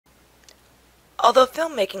Although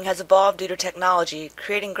filmmaking has evolved due to technology,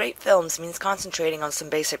 creating great films means concentrating on some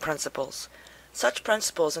basic principles. Such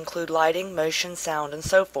principles include lighting, motion, sound, and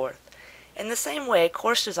so forth. In the same way,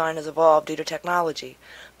 course design has evolved due to technology,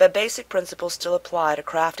 but basic principles still apply to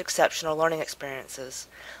craft exceptional learning experiences.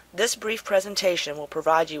 This brief presentation will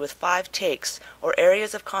provide you with 5 takes or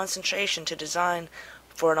areas of concentration to design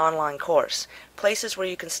for an online course, places where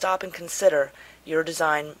you can stop and consider your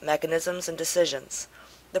design mechanisms and decisions.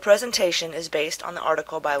 The presentation is based on the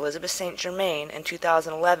article by Elizabeth St. Germain in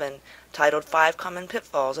 2011 titled 5 Common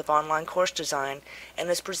Pitfalls of Online Course Design and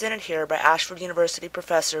is presented here by Ashford University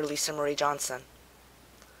professor Lisa Marie Johnson.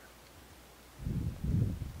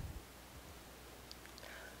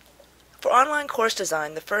 For online course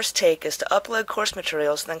design, the first take is to upload course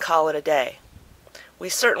materials, then call it a day. We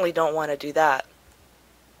certainly don't want to do that.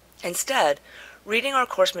 Instead, reading our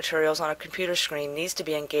course materials on a computer screen needs to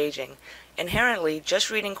be engaging. Inherently, just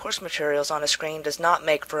reading course materials on a screen does not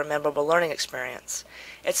make for a memorable learning experience.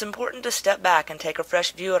 It's important to step back and take a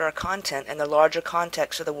fresh view at our content in the larger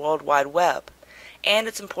context of the World Wide Web. And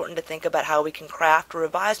it's important to think about how we can craft or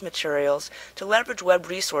revise materials to leverage web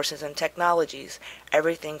resources and technologies,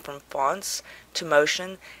 everything from fonts to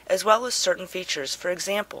motion, as well as certain features. For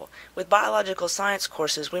example, with biological science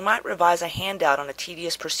courses, we might revise a handout on a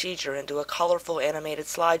tedious procedure into a colorful animated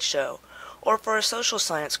slideshow. Or for a social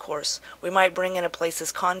science course, we might bring in a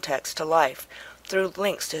place's context to life through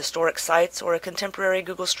links to historic sites or a contemporary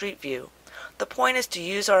Google Street View. The point is to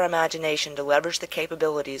use our imagination to leverage the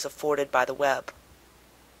capabilities afforded by the web.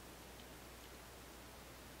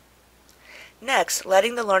 Next,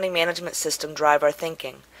 letting the learning management system drive our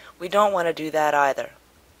thinking. We don't want to do that either.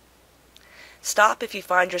 Stop if you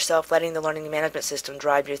find yourself letting the learning management system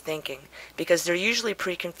drive your thinking, because they're usually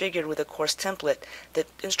pre-configured with a course template that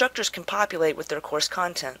instructors can populate with their course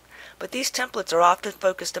content. But these templates are often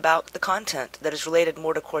focused about the content that is related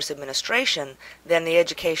more to course administration than the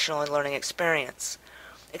educational and learning experience.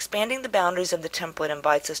 Expanding the boundaries of the template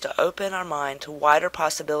invites us to open our mind to wider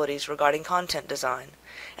possibilities regarding content design.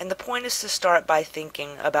 And the point is to start by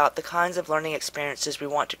thinking about the kinds of learning experiences we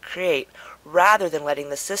want to create, rather than letting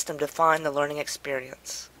the system define the learning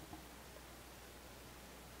experience.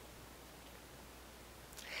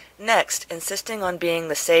 Next, insisting on being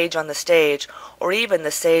the sage on the stage, or even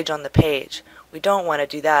the sage on the page. We don't want to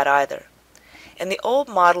do that either. In the old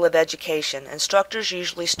model of education, instructors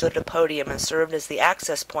usually stood at a podium and served as the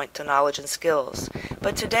access point to knowledge and skills.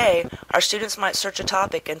 But today, our students might search a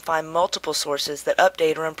topic and find multiple sources that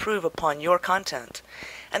update or improve upon your content.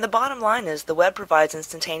 And the bottom line is the web provides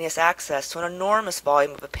instantaneous access to an enormous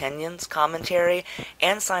volume of opinions, commentary,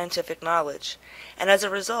 and scientific knowledge. And as a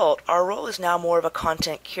result, our role is now more of a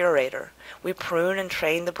content curator. We prune and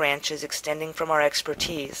train the branches extending from our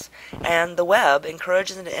expertise. And the web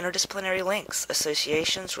encourages interdisciplinary links,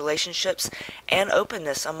 associations, relationships, and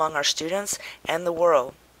openness among our students and the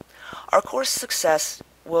world. Our course success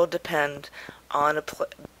will depend on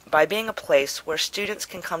by being a place where students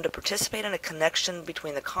can come to participate in a connection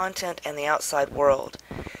between the content and the outside world.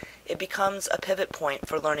 It becomes a pivot point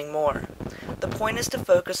for learning more. The point is to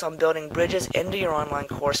focus on building bridges into your online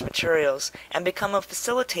course materials and become a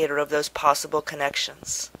facilitator of those possible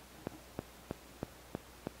connections.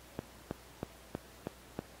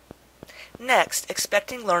 Next,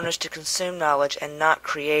 expecting learners to consume knowledge and not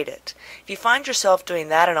create it. If you find yourself doing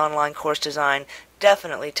that in online course design,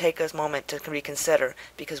 definitely take a moment to reconsider,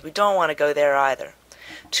 because we don't want to go there either.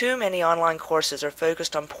 Too many online courses are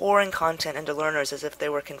focused on pouring content into learners as if they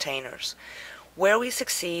were containers. Where we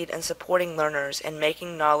succeed in supporting learners in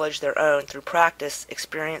making knowledge their own through practice,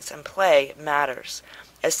 experience, and play matters.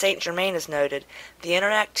 As St. Germain has noted, the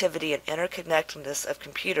interactivity and interconnectedness of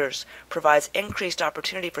computers provides increased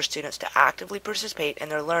opportunity for students to actively participate in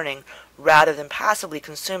their learning rather than passively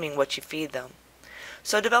consuming what you feed them.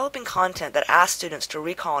 So developing content that asks students to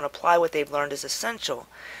recall and apply what they've learned is essential.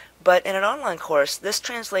 But in an online course, this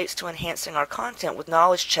translates to enhancing our content with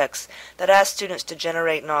knowledge checks that ask students to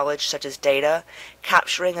generate knowledge such as data,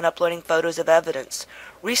 capturing and uploading photos of evidence,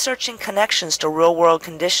 researching connections to real-world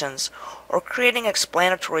conditions, or creating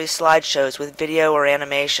explanatory slideshows with video or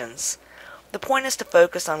animations. The point is to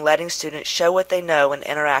focus on letting students show what they know in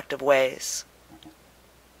interactive ways.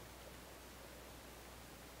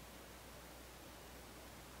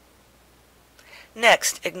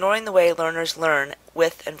 Next, ignoring the way learners learn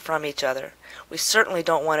with and from each other. We certainly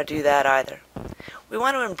don't want to do that either. We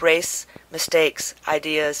want to embrace mistakes,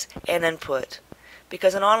 ideas, and input.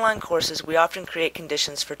 Because in online courses, we often create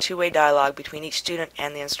conditions for two-way dialogue between each student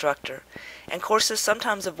and the instructor, and courses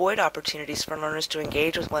sometimes avoid opportunities for learners to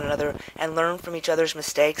engage with one another and learn from each other's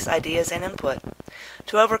mistakes, ideas, and input.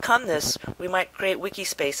 To overcome this, we might create wiki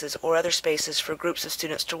spaces or other spaces for groups of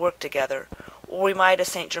students to work together, or we might, as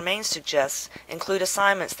St. Germain suggests, include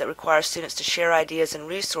assignments that require students to share ideas and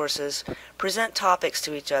resources, present topics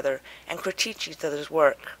to each other, and critique each other's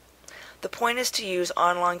work. The point is to use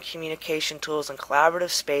online communication tools and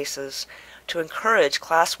collaborative spaces to encourage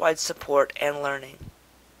class-wide support and learning.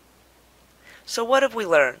 So what have we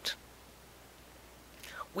learned?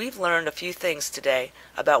 We've learned a few things today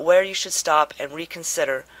about where you should stop and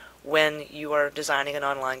reconsider when you are designing an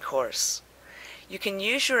online course. You can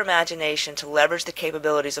use your imagination to leverage the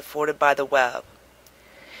capabilities afforded by the web.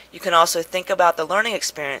 You can also think about the learning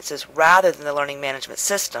experiences rather than the learning management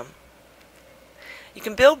system. You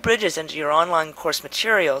can build bridges into your online course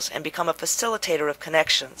materials and become a facilitator of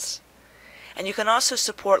connections. And you can also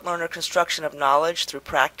support learner construction of knowledge through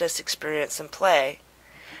practice, experience, and play.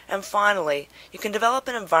 And finally, you can develop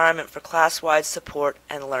an environment for class-wide support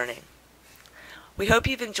and learning. We hope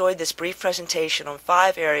you've enjoyed this brief presentation on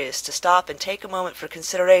 5 areas to stop and take a moment for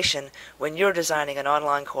consideration when you're designing an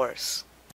online course.